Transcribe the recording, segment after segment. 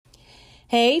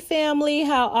Hey family,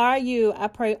 how are you? I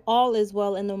pray all is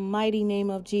well in the mighty name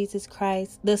of Jesus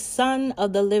Christ, the Son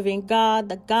of the living God,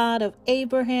 the God of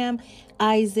Abraham,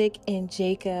 Isaac, and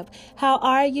Jacob. How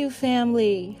are you,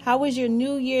 family? How is your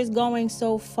New Year's going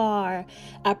so far?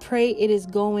 I pray it is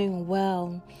going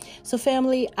well. So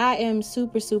family, I am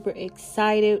super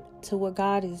excited to what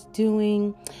God is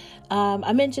doing.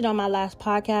 I mentioned on my last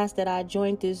podcast that I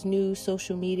joined this new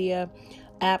social media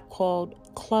app called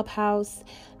Clubhouse,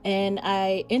 and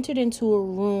I entered into a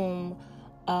room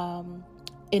and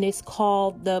it's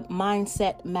called the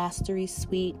Mindset Mastery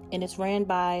Suite, and it's ran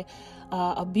by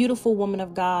a beautiful woman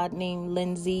of God named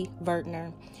Lindsay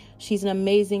Vertner. She's an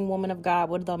amazing woman of God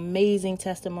with an amazing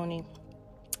testimony.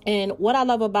 And what I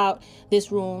love about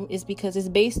this room is because it's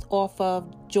based off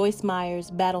of Joyce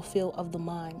Meyer's Battlefield of the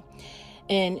Mind.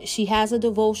 And she has a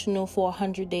devotional for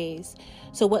 100 days.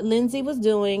 So what Lindsay was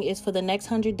doing is for the next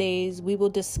 100 days, we will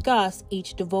discuss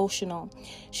each devotional.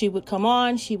 She would come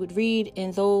on, she would read,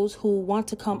 and those who want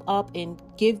to come up and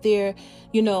give their,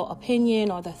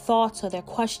 opinion or their thoughts or their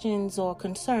questions or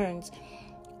concerns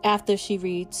after she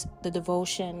reads the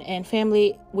devotion. And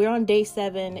family, we're on day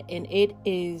 7 and it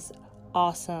is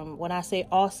awesome. When I say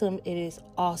awesome, it is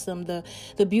awesome. The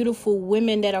beautiful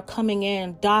women that are coming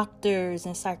in, doctors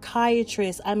and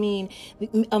psychiatrists. I mean,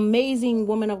 amazing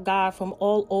women of God from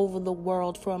all over the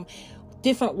world, from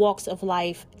different walks of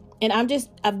life. And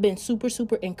I've been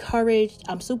super encouraged.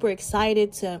 I'm super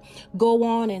excited to go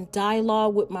on and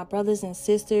dialogue with my brothers and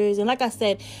sisters. And like I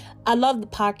said, I love the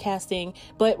podcasting,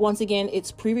 but once again,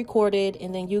 it's pre-recorded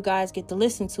and then you guys get to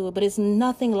listen to it. But it's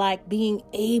nothing like being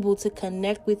able to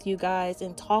connect with you guys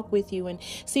and talk with you and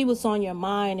see what's on your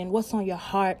mind and what's on your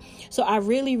heart. So I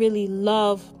really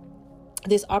love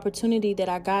this opportunity that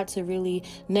I got to really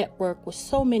network with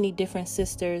so many different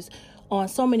sisters on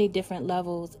so many different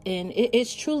levels. And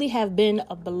it's truly have been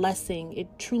a blessing. It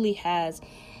truly has.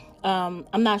 I'm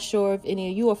not sure if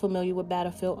any of you are familiar with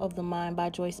Battlefield of the Mind by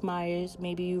Joyce Myers.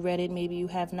 Maybe you read it, maybe you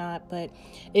have not, but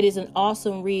it is an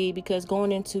awesome read because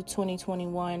going into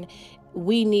 2021,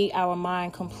 we need our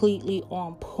mind completely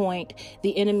on point.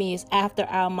 The enemy is after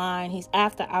our mind. He's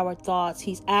after our thoughts.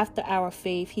 He's after our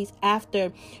faith. He's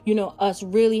after, us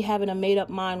really having a made up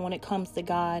mind when it comes to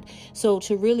God. So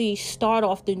to really start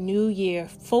off the new year,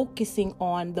 focusing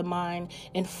on the mind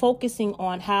and focusing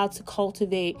on how to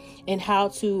cultivate and how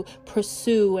to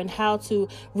pursue and how to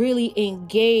really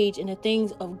engage in the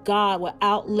things of God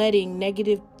without letting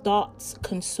negative thoughts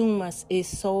consume us is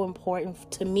so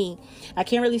important to me. I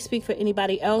can't really speak for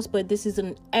anybody else, but this is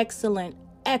an excellent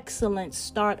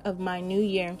start of my new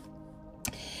year.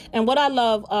 And what I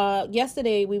love,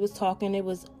 yesterday we was talking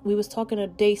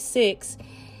of day 6,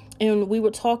 and we were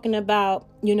talking about,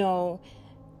 the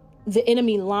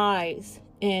enemy lies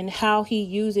and how he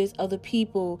uses other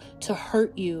people to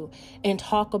hurt you and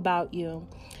talk about you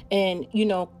and,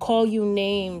 call you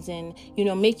names and,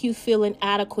 make you feel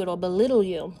inadequate or belittle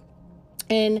you.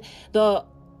 And the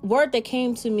word that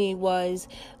came to me was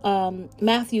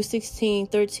Matthew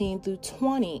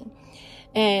 16:13-20.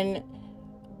 And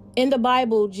in the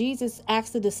Bible, Jesus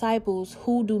asked the disciples,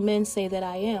 "Who do men say that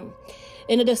I am?"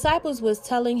 And the disciples was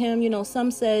telling him,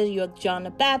 some say you're John the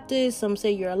Baptist, some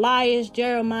say you're Elias,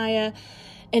 Jeremiah.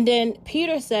 And then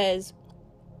Peter says,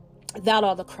 "Thou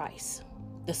art the Christ,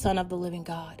 the Son of the living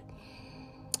God."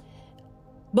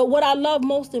 But what I love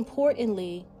most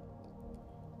importantly,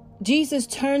 Jesus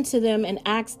turned to them and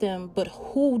asked them, "But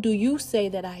who do you say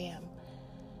that I am?"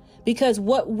 Because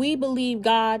what we believe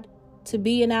God to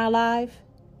be in our life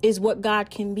is what God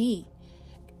can be.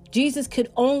 Jesus could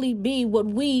only be what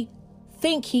we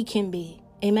think he can be.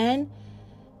 Amen.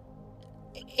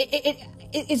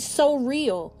 It's so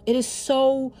real. It is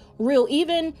so real.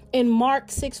 Even in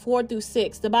Mark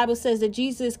 6:4-6, the Bible says that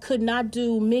Jesus could not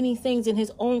do many things in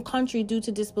his own country due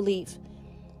to disbelief.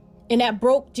 And that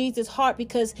broke Jesus' heart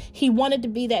because he wanted to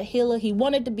be that healer. He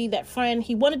wanted to be that friend.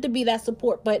 He wanted to be that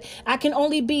support. But I can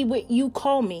only be what you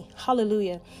call me.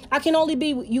 Hallelujah. I can only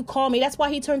be what you call me. That's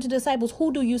why he turned to the disciples.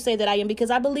 "Who do you say that I am?"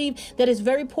 Because I believe that it's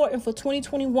very important for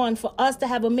 2021 for us to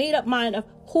have a made up mind of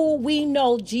who we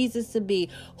know Jesus to be.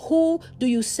 Who do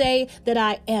you say that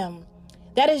I am?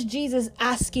 That is Jesus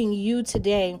asking you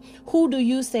today. Who do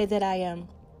you say that I am?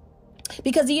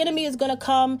 Because the enemy is going to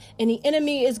come and the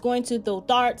enemy is going to throw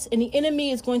darts and the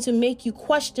enemy is going to make you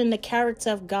question the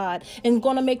character of God and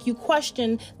going to make you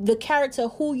question the character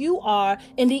of who you are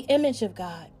in the image of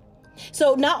God.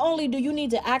 So not only do you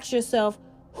need to ask yourself,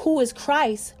 who is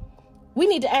Christ? We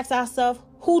need to ask ourselves,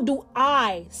 who do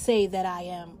I say that I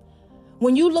am?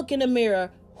 When you look in the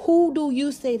mirror, who do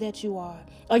you say that you are?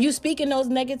 Are you speaking those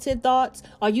negative thoughts?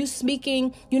 Are you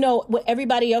speaking, what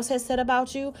everybody else has said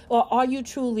about you? Or are you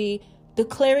truly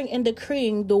declaring and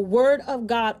decreeing the word of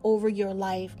God over your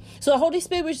life? So the Holy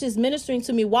Spirit was just ministering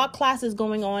to me while class is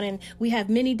going on. And we have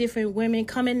many different women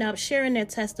coming up, sharing their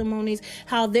testimonies,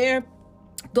 how they're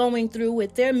going through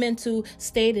with their mental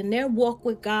state and their walk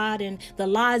with God, and the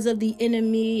lies of the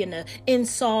enemy and the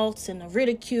insults and the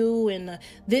ridicule and the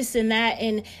this and that.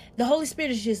 And the Holy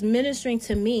Spirit is just ministering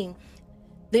to me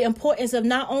the importance of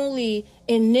not only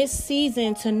in this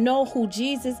season to know who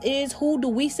Jesus is. Who do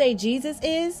we say Jesus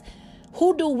is?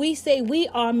 Who do we say we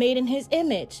are, made in his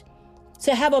image?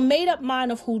 To have a made up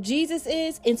mind of who Jesus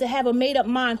is, and to have a made up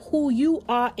mind who you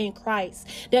are in Christ.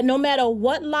 That no matter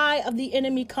what lie of the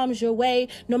enemy comes your way,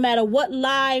 no matter what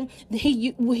lie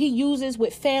he uses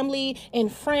with family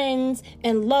and friends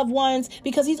and loved ones,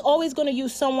 because he's always going to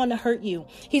use someone to hurt you.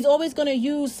 He's always going to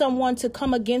use someone to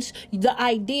come against the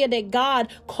idea that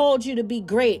God called you to be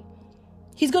great.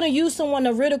 He's going to use someone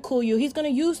to ridicule you. He's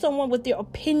going to use someone with their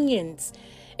opinions.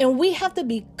 And we have to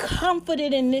be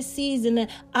confident in this season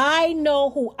that I know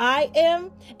who I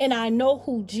am and I know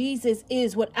who Jesus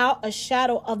is without a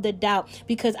shadow of the doubt,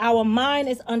 because our mind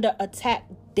is under attack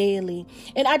daily.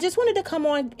 And I just wanted to come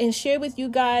on and share with you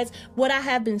guys what I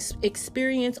have been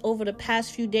experiencing over the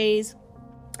past few days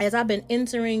as I've been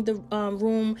entering the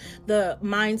room, the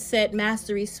Mindset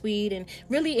Mastery Suite, and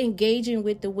really engaging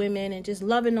with the women and just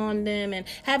loving on them and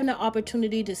having the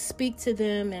opportunity to speak to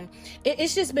them. And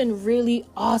it's just been really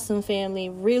awesome, family.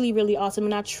 Really, really awesome.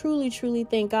 And I truly, truly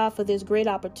thank God for this great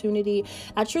opportunity.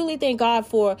 I truly thank God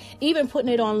for even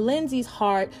putting it on Lindsay's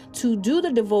heart to do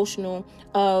the devotional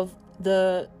of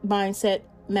the Mindset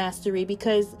Mastery,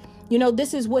 because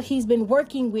this is what he's been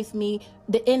working with me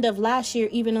the end of last year,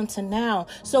 even until now.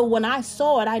 So when I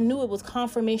saw it, I knew it was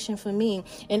confirmation for me.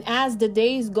 And as the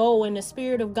days go and the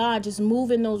Spirit of God just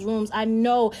move in those rooms, I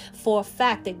know for a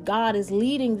fact that God is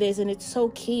leading this, and it's so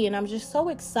key. And I'm just so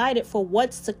excited for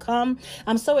what's to come.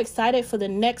 I'm so excited for the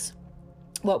next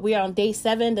we are on day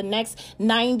 7, the next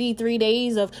 93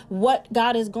 days of what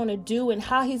God is going to do and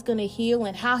how he's going to heal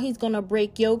and how he's going to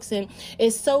break yokes. And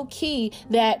it's so key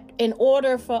that in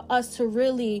order for us to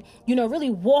really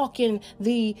walk in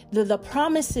the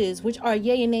promises, which are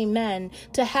yea and amen,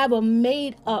 to have a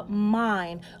made up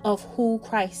mind of who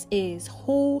Christ is.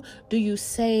 Who do you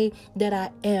say that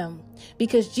I am?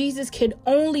 Because Jesus can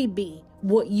only be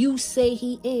what you say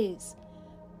he is.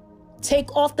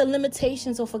 Take off the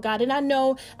limitations of God. And I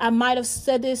know I might have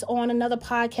said this on another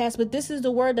podcast, but this is the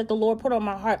word that the Lord put on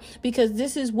my heart, because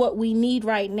this is what we need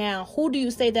right now. Who do you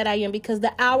say that I am? Because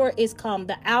the hour is come.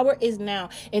 The hour is now.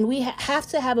 And we have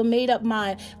to have a made up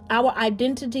mind. Our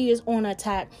identity is on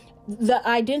attack. The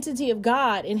identity of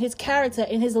God and his character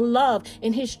and his love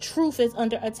and his truth is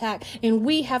under attack. And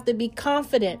we have to be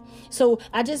confident. So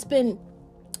I just been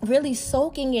really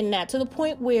soaking in that, to the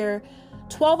point where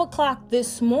 12 o'clock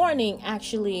this morning,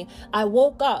 actually, I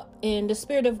woke up and the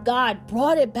Spirit of God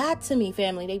brought it back to me,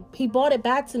 family. He brought it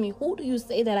back to me. Who do you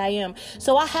say that I am?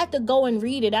 So I had to go and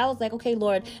read it. I was like, okay,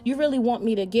 Lord, you really want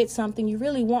me to get something. You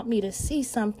really want me to see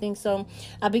something. So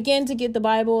I began to get the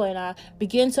Bible, and I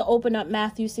began to open up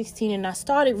Matthew 16, and I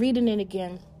started reading it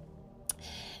again.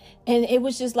 And it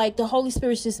was just like the Holy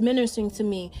Spirit's just ministering to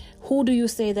me. Who do you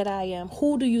say that I am?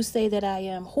 Who do you say that I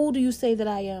am? Who do you say that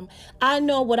I am? I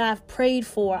know what I've prayed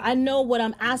for. I know what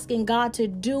I'm asking God to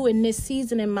do in this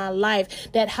season in my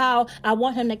life, that how I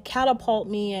want him to catapult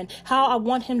me and how I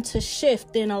want him to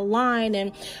shift and align.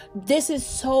 And this is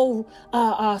so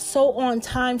on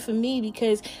time for me,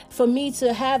 because for me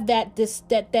to have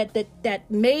that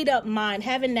made up mind,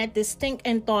 having that distinct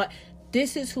end thought,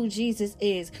 this is who Jesus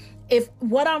is. If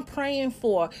what I'm praying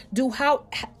for,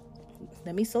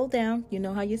 let me slow down. You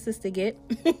know how your sister get.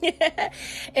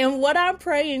 And what I'm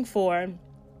praying for,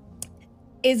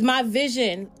 is my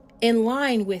vision in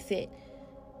line with it?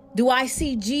 Do I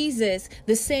see Jesus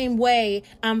the same way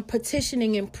I'm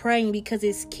petitioning and praying? Because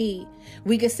it's key.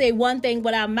 We could say one thing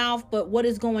with our mouth, but what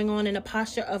is going on in the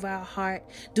posture of our heart?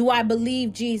 Do I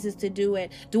believe Jesus to do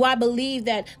it? Do I believe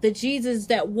that the Jesus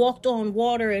that walked on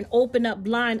water and opened up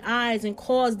blind eyes and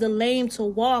caused the lame to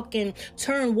walk and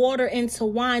turn water into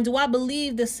wine? Do I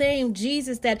believe the same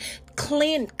Jesus that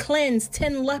cleansed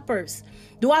 10 lepers?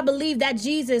 Do I believe that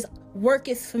Jesus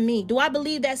worketh for me? Do I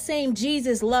believe that same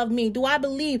Jesus loved me? Do I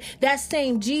believe that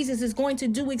same Jesus is going to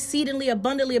do exceedingly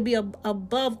abundantly, be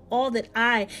above all that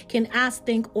I can ask,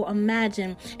 think, or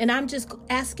imagine? And I'm just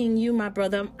asking you, my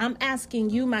brother, I'm asking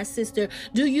you, my sister,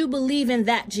 do you believe in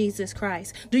that Jesus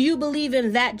Christ? Do you believe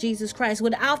in that Jesus Christ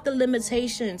without the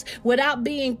limitations, without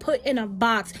being put in a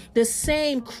box? The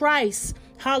same Christ,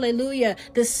 Hallelujah.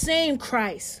 The same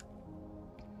Christ.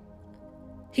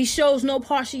 He shows no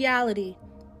partiality.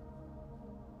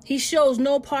 He shows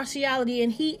no partiality,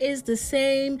 and he is the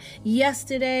same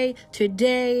yesterday,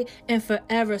 today, and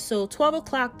forever. So 12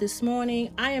 o'clock this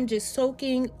morning, I am just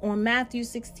soaking on Matthew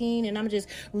 16, and I'm just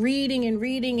reading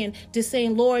and just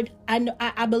saying, Lord,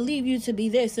 I believe you to be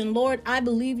this, and Lord, I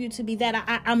believe you to be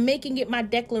that. I'm making it my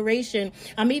declaration.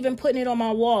 I'm even putting it on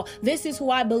my wall. This is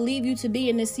who I believe you to be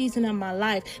in this season of my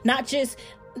life. Not just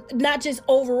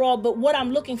overall, but what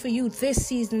I'm looking for you this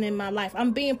season in my life.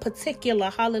 I'm being particular.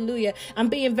 Hallelujah. I'm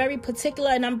being very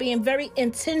particular, and I'm being very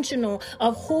intentional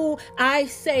of who I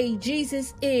say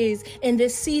Jesus is in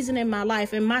this season in my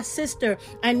life. And my sister,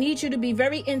 I need you to be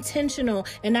very intentional,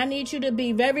 and I need you to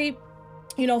be very,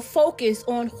 focused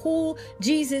on who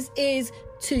Jesus is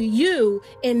to you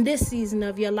in this season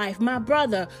of your life. My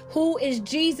brother, who is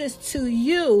Jesus to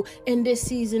you in this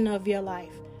season of your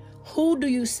life? Who do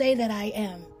you say that I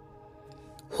am?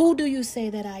 Who do you say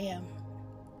that I am?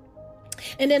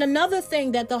 And then another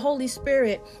thing that the Holy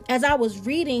Spirit, as I was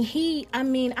reading,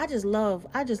 I just love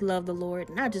the Lord,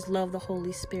 and I just love the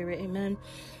Holy Spirit. Amen.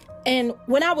 And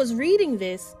when I was reading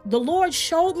this, the Lord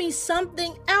showed me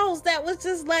something else that was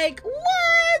just like,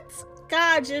 what?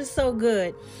 God, you're so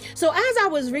good. So as I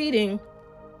was reading,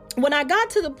 when I got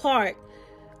to the part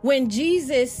when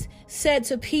Jesus said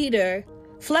to Peter,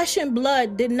 flesh and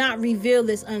blood did not reveal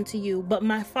this unto you, but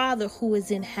my Father who is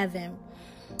in heaven.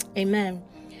 Amen.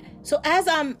 So as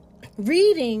I'm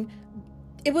reading,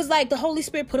 it was like the Holy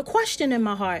Spirit put a question in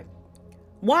my heart.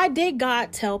 Why did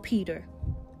God tell Peter?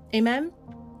 Amen.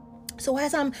 So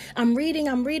as I'm reading,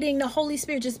 the Holy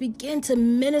Spirit just began to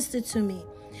minister to me.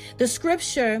 The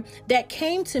scripture that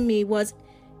came to me was,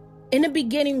 in the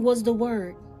beginning was the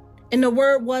Word, and the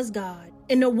Word was God,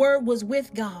 and the Word was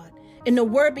with God. And the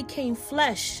Word became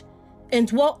flesh and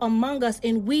dwelt among us,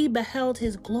 and we beheld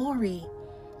his glory.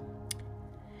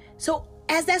 So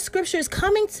as that scripture is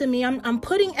coming to me, I'm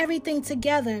putting everything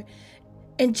together.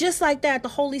 And just like that, the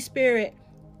Holy Spirit,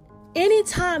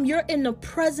 anytime you're in the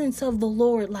presence of the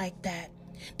Lord like that,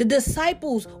 the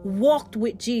disciples walked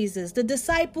with Jesus. The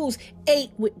disciples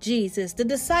ate with Jesus. The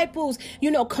disciples,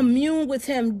 communed with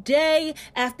him day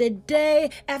after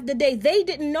day after day. They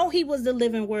didn't know he was the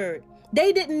living Word.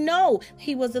 They didn't know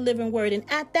he was the living Word. And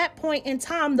at that point in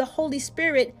time, the Holy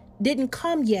Spirit didn't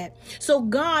come yet. So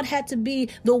God had to be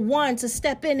the one to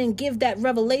step in and give that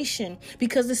revelation,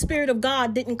 because the Spirit of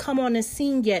God didn't come on the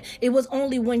scene yet. It was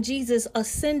only when Jesus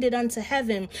ascended unto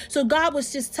heaven. So God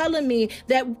was just telling me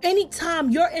that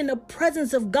anytime you're in the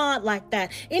presence of God like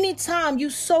that, anytime you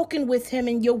soaking with him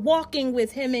and you're walking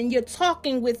with him and you're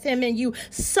talking with him and you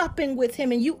supping with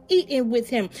him and you eating with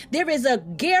him, there is a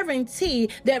guarantee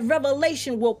that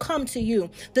revelation will come to you.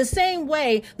 The same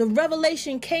way the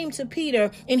revelation came to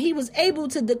Peter, and he was able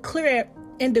to declare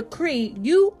and decree,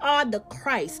 you are the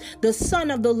Christ, the Son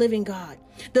of the living God.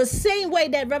 The same way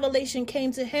that revelation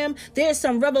came to him, there's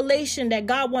some revelation that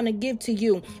God want to give to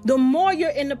you. The more you're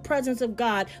in the presence of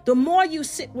God, the more you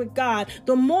sit with God,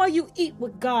 the more you eat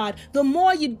with God, the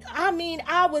more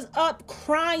I was up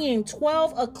crying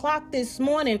 12 o'clock this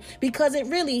morning because it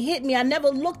really hit me. I never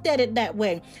looked at it that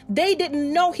way. They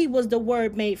didn't know he was the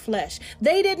Word made flesh.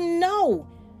 They didn't know.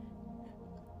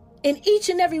 And each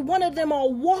and every one of them are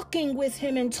walking with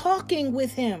him and talking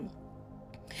with him.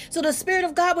 So the Spirit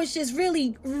of God was just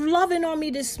really loving on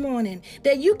me this morning,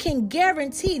 that you can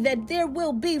guarantee that there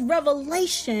will be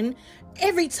revelation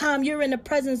every time you're in the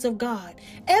presence of God.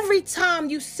 Every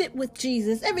time you sit with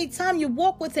Jesus, every time you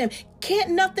walk with him, can't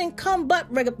nothing come but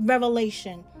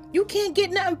revelation. You can't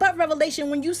get nothing but revelation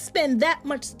when you spend that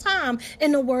much time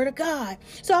in the Word of God.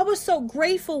 So I was so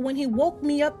grateful when he woke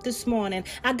me up this morning.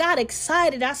 I got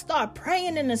excited. I started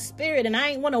praying in the Spirit, and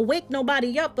I ain't want to wake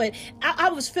nobody up, but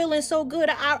I was feeling so good.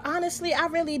 I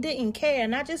really didn't care.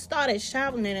 And I just started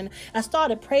shouting, and I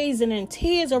started praising, and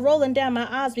tears are rolling down my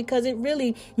eyes because it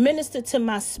really ministered to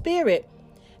my spirit.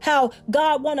 How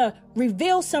God want to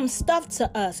reveal some stuff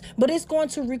to us, but it's going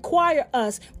to require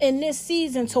us in this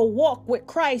season to walk with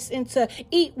Christ and to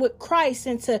eat with Christ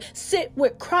and to sit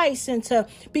with Christ and to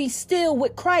be still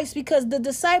with Christ, because the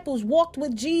disciples walked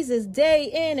with Jesus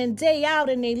day in and day out,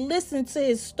 and they listened to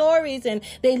his stories and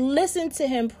they listened to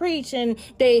him preach, and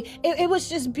it was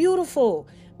just beautiful.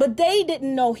 But they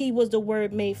didn't know he was the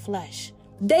Word made flesh.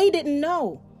 They didn't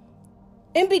know.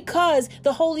 And because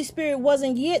the Holy Spirit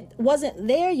wasn't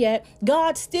there yet,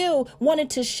 God still wanted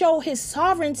to show his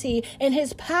sovereignty and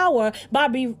his power by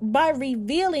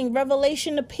revealing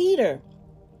revelation to Peter.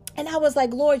 And I was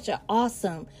like, Lord, you're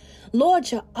awesome.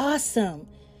 Lord, you're awesome.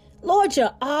 Lord,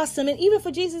 you're awesome. And even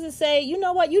for Jesus to say, you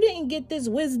know what? You didn't get this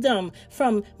wisdom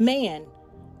from man.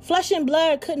 Flesh and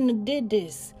blood couldn't have did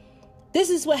this. This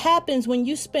is what happens when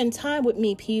you spend time with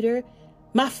me, Peter.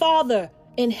 My Father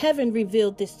in heaven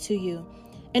revealed this to you.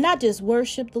 And I just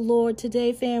worship the Lord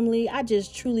today, family. I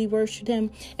just truly worship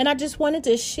him. And I just wanted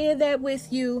to share that with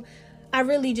you. I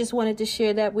really just wanted to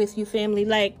share that with you, family.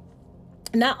 Like,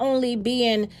 not only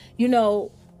being,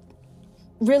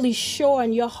 really sure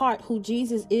in your heart who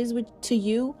Jesus is to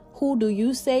you, who do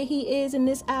you say he is in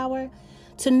this hour,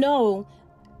 to know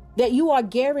that you are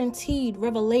guaranteed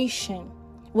revelation.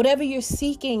 Whatever you're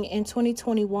seeking in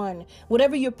 2021,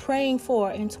 whatever you're praying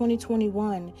for in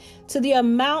 2021, to the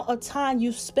amount of time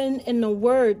you spend in the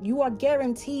word, you are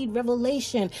guaranteed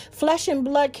revelation. Flesh and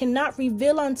blood cannot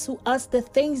reveal unto us the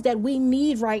things that we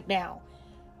need right now.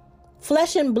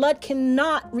 Flesh and blood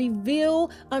cannot reveal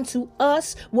unto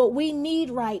us what we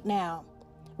need right now.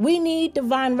 We need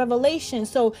divine revelation.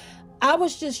 So I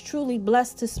was just truly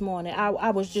blessed this morning.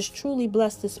 I was just truly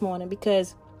blessed this morning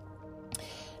because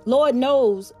Lord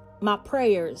knows my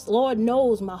prayers. Lord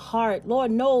knows my heart. Lord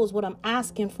knows what I'm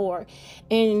asking for.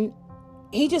 And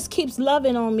he just keeps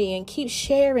loving on me and keeps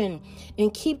sharing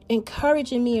and keep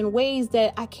encouraging me in ways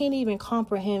that I can't even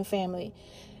comprehend, family.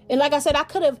 And like I said, I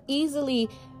could have easily,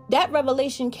 that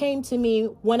revelation came to me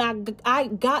when I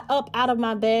got up out of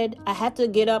my bed. I had to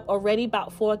get up already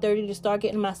about 4:30 to start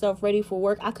getting myself ready for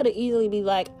work. I could have easily be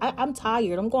like, I'm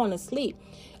tired. I'm going to sleep.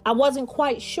 I wasn't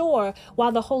quite sure why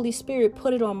the Holy Spirit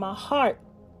put it on my heart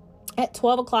at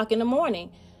 12 o'clock in the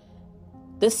morning.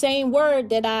 The same word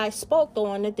that I spoke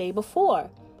on the day before.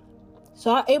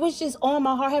 So it was just on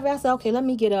my heart. I said, okay, let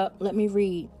me get up. Let me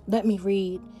read.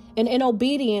 And in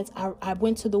obedience, I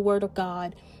went to the word of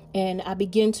God and I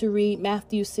began to read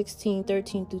Matthew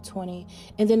 16:13-20.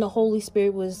 And then the Holy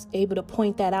Spirit was able to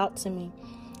point that out to me.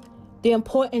 The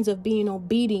importance of being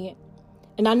obedient.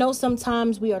 And I know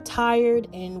sometimes we are tired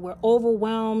and we're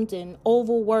overwhelmed and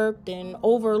overworked and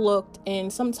overlooked.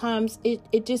 And sometimes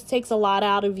it just takes a lot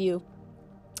out of you.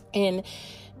 And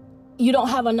you don't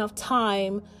have enough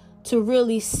time to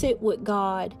really sit with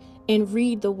God and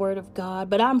read the word of God.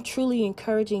 But I'm truly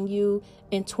encouraging you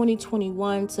in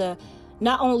 2021 to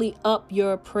not only up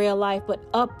your prayer life, but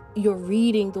up your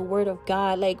reading the word of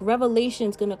God. Like, revelation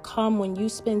is going to come when you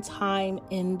spend time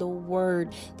in the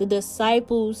word. The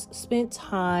disciples spent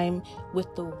time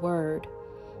with the word,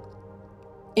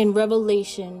 and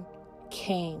revelation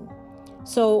came.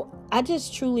 So I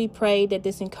just truly pray that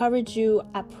this encourage you.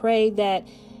 I pray that,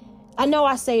 I know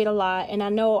I say it a lot, and I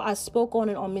know I spoke on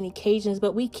it on many occasions,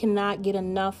 but we cannot get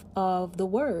enough of the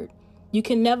word. You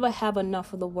can never have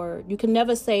enough of the word. You can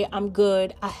never say, I'm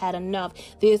good, I had enough.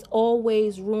 There's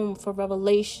always room for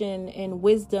revelation and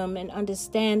wisdom and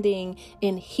understanding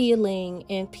and healing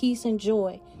and peace and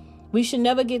joy. We should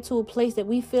never get to a place that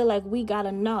we feel like we got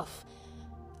enough.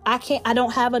 I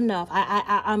don't have enough.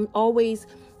 I'm always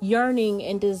yearning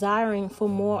and desiring for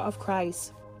more of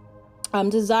Christ. I'm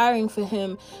desiring for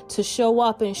him to show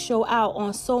up and show out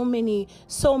on so many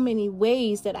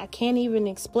ways that I can't even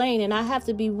explain. And I have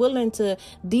to be willing to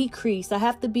decrease. I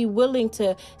have to be willing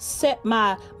to set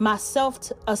myself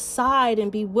aside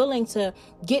and be willing to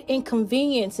get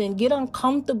inconvenienced and get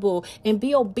uncomfortable and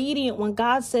be obedient when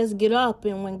God says get up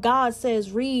and when God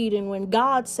says read and when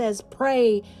God says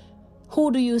pray.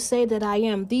 Who do you say that I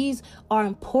am? These are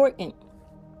important.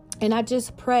 And I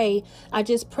just pray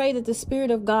that the Spirit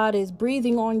of God is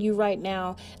breathing on you right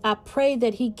now. I pray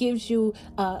that he gives you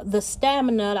the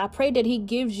stamina. I pray that he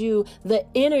gives you the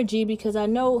energy, because I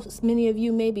know many of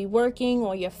you may be working,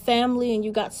 or your family, and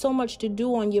you got so much to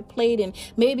do on your plate. And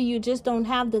maybe you just don't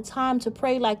have the time to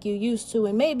pray like you used to.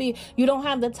 And maybe you don't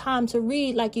have the time to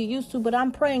read like you used to. But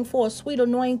I'm praying for a sweet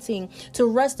anointing to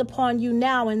rest upon you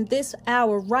now in this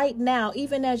hour, right now,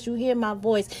 even as you hear my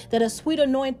voice, that a sweet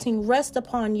anointing rest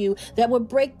upon you, that will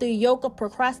break the yoke of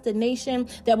procrastination,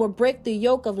 that will break the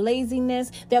yoke of laziness,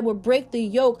 that will break the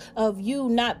yoke of you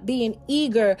not being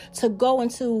eager to go and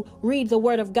to read the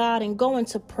word of God and go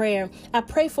into prayer. I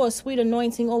pray for a sweet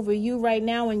anointing over you right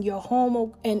now in your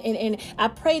home. And I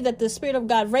pray that the Spirit of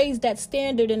God raise that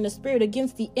standard in the spirit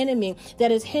against the enemy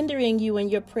that is hindering you in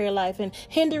your prayer life and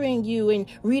hindering you in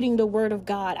reading the word of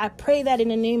God. I pray that in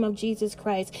the name of Jesus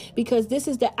Christ, because this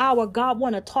is the hour God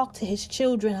want to talk to his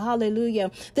children.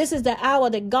 Hallelujah. This is the hour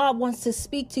that God wants to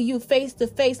speak to you face to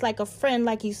face like a friend,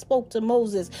 like he spoke to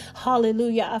Moses.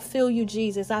 Hallelujah. I feel you,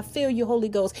 Jesus. I feel you, Holy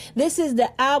Ghost. This is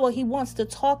the hour he wants to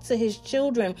talk to his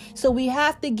children. So we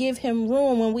have to give him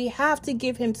room and we have to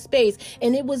give him space.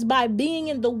 And it was by being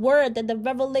in the word that the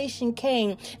revelation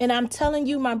came. And I'm telling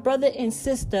you, my brother and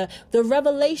sister, the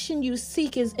revelation you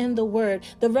seek is in the word.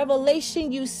 The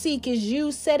revelation you seek is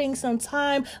you setting some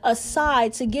time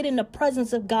aside to get in the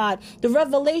presence of God. The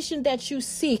revelation that you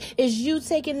seek is you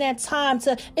taking that time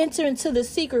to enter into the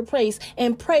secret place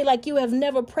and pray like you have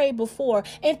never prayed before.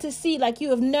 Intercede like you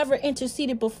have never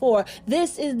interceded before.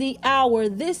 This is the hour.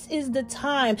 This is the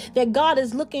time that God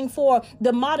is looking for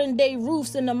the modern day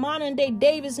Ruths and the modern day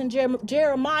Davids and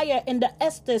Jeremiah and the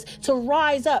Esthers to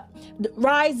rise up,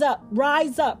 rise up,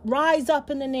 rise up, rise up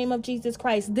in the name of Jesus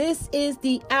Christ. This is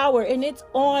the hour and it's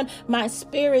on my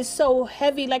spirit so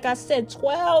heavy. Like I said,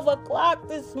 12 o'clock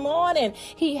this morning,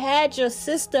 he had your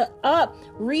sister up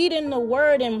reading the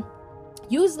word, and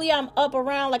usually I'm up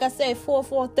around, like I said,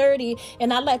 4:30,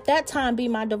 and I let that time be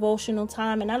my devotional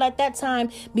time, and I let that time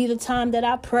be the time that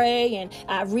I pray and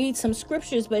I read some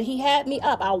scriptures. But he had me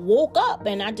up. I woke up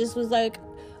and I just was like,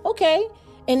 okay.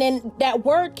 And then that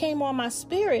word came on my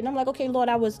spirit, and I'm like, okay, Lord,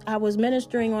 I was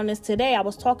ministering on this today. I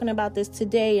was talking about this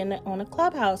today on a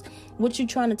clubhouse. What you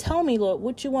trying to tell me, Lord?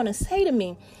 What you want to say to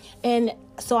me? And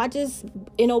so I just,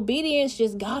 in obedience,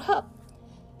 just got up.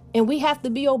 And we have to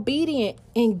be obedient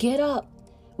and get up.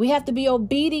 We have to be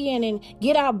obedient and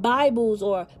get our Bibles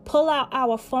or pull out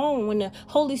our phone when the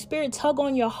Holy Spirit tug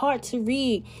on your heart to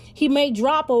read. He may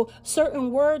drop a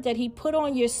certain word that he put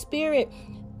on your spirit.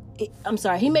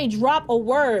 He may drop a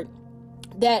word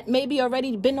that maybe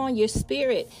already been on your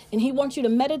spirit and he wants you to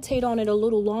meditate on it a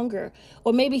little longer.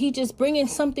 Or maybe he just bringing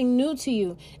something new to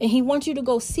you and he wants you to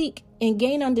go seek and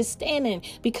gain understanding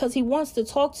because he wants to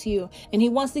talk to you and he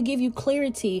wants to give you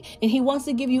clarity and he wants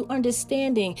to give you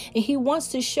understanding and he wants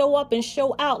to show up and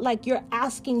show out like you're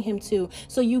asking him to.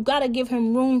 So you got to give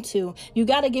him room to. You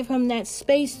got to give him that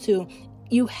space to.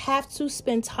 You have to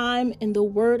spend time in the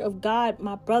word of God,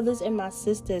 my brothers and my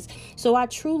sisters. So I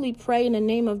truly pray in the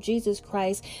name of Jesus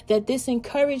Christ that this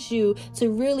encourage you to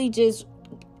really just,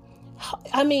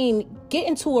 get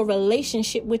into a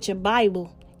relationship with your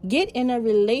Bible. Get in a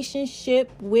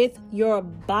relationship with your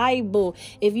Bible.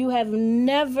 If you have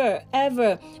never,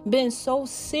 ever been so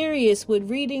serious with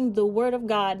reading the word of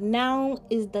God, now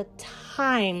is the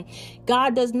time.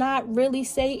 God does not really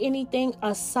say anything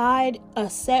aside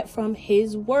from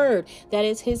his word. That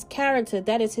is his character.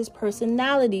 That is his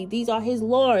personality. These are his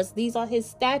laws. These are his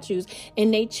statutes,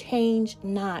 and they change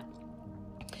not.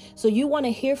 So you want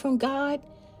to hear from God?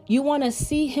 You want to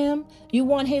see him. You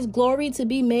want his glory to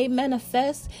be made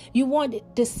manifest. You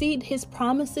want to see his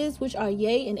promises, which are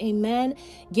yea and amen.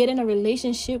 Get in a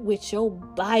relationship with your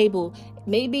Bible.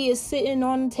 Maybe it's sitting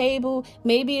on the table.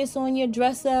 Maybe it's on your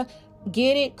dresser.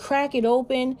 Get it, crack it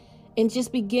open, and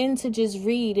just begin to just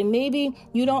read. And maybe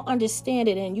you don't understand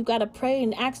it and you got to pray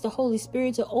and ask the Holy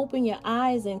Spirit to open your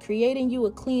eyes and create in you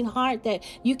a clean heart that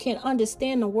you can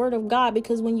understand the word of God.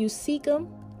 Because when you seek him,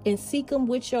 and seek him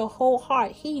with your whole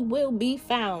heart, he will be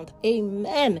found.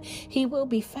 Amen. He will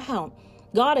be found.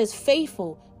 God is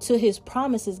faithful to his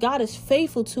promises. God is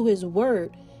faithful to his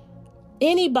word.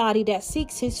 Anybody that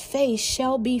seeks his face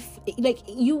shall be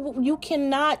you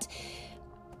cannot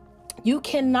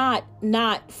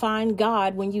not find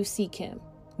God when you seek him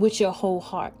with your whole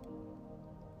heart.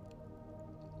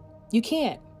 You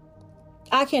can't.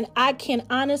 I can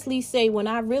honestly say when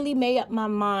I really made up my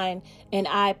mind and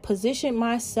I positioned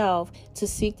myself to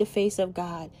seek the face of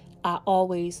God, I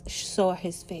always saw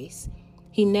his face.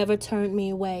 He never turned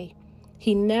me away.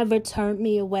 He never turned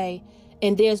me away.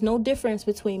 And there's no difference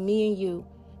between me and you.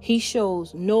 He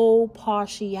shows no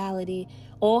partiality.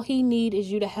 All he needs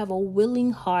is you to have a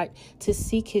willing heart to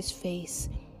seek his face.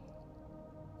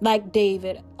 Like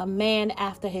David, a man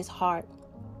after his heart.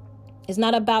 It's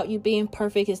not about you being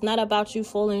perfect. It's not about you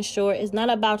falling short. It's not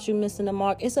about you missing the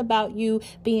mark. It's about you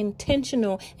being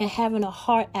intentional and having a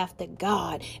heart after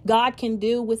God. God can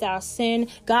deal with our sin.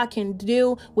 God can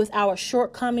deal with our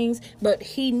shortcomings, but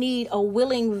he needs a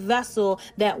willing vessel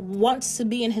that wants to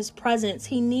be in his presence.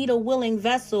 He needs a willing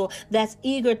vessel that's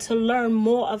eager to learn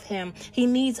more of him. He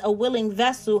needs a willing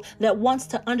vessel that wants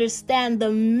to understand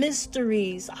the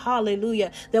mysteries.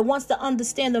 Hallelujah. That wants to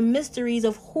understand the mysteries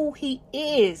of who he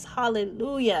is. Hallelujah.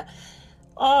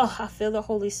 Oh, I feel the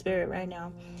Holy Spirit right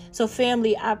now. So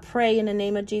family, I pray in the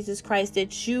name of Jesus Christ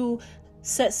that you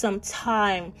set some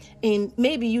time, and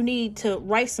maybe you need to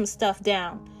write some stuff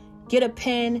down. Get a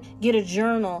pen, get a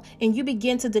journal, and you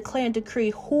begin to declare and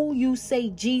decree who you say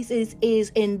Jesus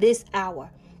is in this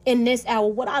hour. in this hour.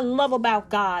 What I love about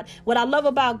God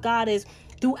is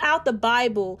throughout the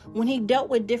Bible, when he dealt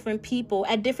with different people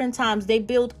at different times, they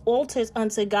built altars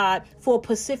unto God for a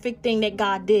specific thing that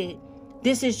God did.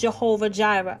 This is Jehovah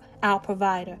Jireh, our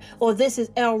provider. Or this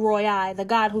is El Roi, the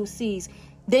God who sees.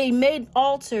 They made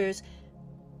altars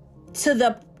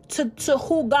to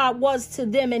who God was to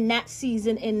them in that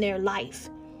season in their life.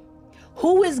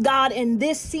 Who is God in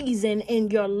this season in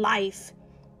your life?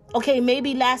 Okay,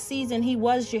 maybe last season he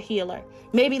was your healer.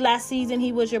 Maybe last season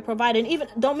he was your provider. And even,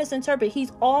 don't misinterpret,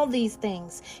 he's all these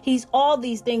things. He's all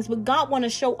these things. But God wants to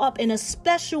show up in a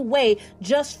special way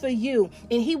just for you.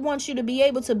 And he wants you to be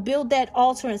able to build that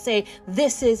altar and say,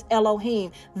 this is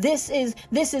Elohim. This is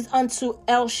unto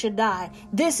El Shaddai.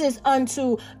 This is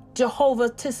unto Jehovah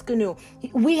Tiskanu.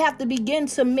 We have to begin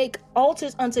to make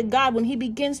altars unto God when he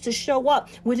begins to show up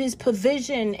with his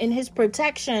provision and his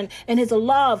protection and his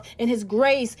love and his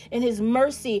grace and his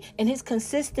mercy and his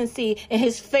consistency and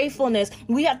his faithfulness.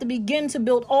 We have to begin to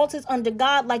build altars unto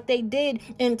God like they did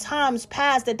in times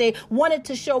past, that they wanted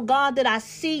to show God that I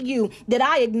see you, that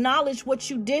I acknowledge what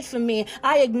you did for me.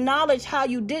 I acknowledge how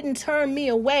you didn't turn me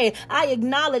away. I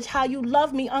acknowledge how you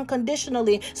love me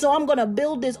unconditionally. So I'm going to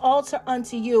build this altar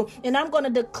unto you, and I'm going to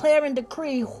declare and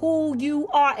decree who you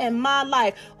are in my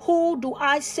life. Who do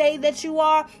I say that you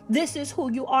are? This is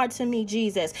who you are to me,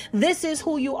 Jesus. This is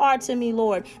who you are to me,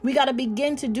 Lord. We got to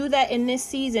begin to do that in this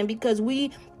season, because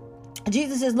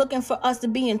Jesus is looking for us to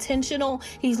be intentional.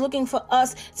 He's looking for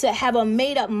us to have a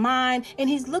made up mind, and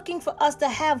he's looking for us to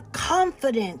have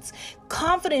confidence.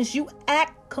 Confidence. You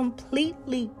act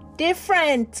completely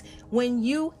different when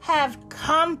you have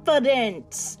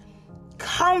confidence.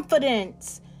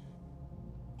 Confidence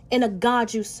in a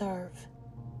God you serve.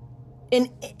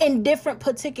 In different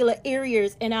particular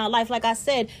areas in our life. Like I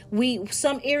said,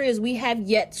 some areas we have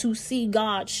yet to see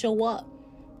God show up.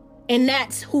 And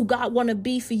that's who God want to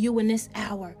be for you in this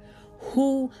hour.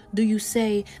 Who do you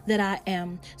say that I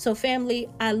am? So family,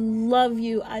 I love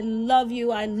you. I love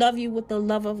you. I love you with the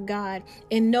love of God.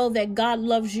 And know that God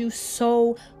loves you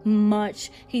so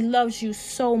much. He loves you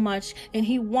so much. And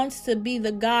he wants to be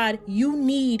the God you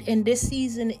need in this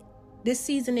season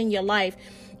in your life.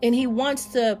 And he wants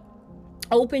to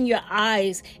open your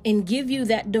eyes and give you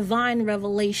that divine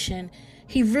revelation.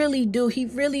 He really do. He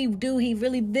really do.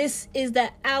 This is the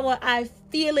hour. I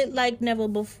feel it like never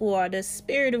before. The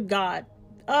Spirit of God.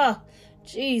 Oh,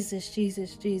 Jesus,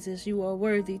 you are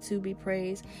worthy to be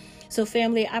praised. So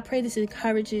family, I pray this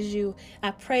encourages you.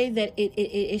 I pray that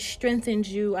it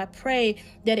strengthens you. I pray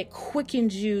that it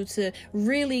quickens you to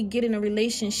really get in a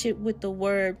relationship with the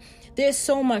word. There's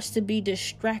so much to be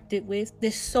distracted with.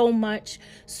 There's so much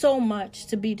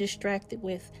to be distracted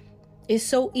with. It's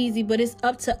so easy, but it's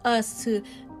up to us to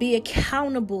be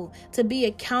accountable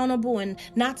and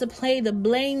not to play the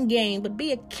blame game, but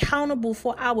be accountable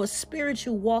for our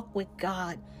spiritual walk with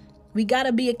God. We got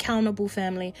to be accountable,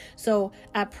 family. So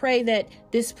I pray that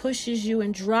this pushes you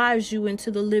and drives you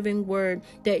into the living word,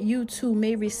 that you too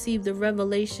may receive the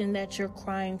revelation that you're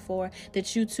crying for,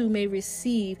 that you too may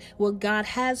receive what God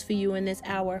has for you in this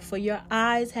hour. For your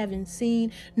eyes haven't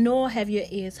seen, nor have your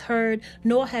ears heard,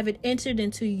 nor have it entered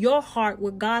into your heart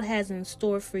what God has in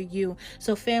store for you.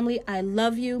 So family, I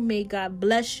love you. May God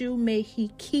bless you. May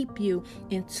he keep you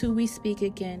until we speak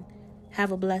again.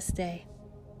 Have a blessed day.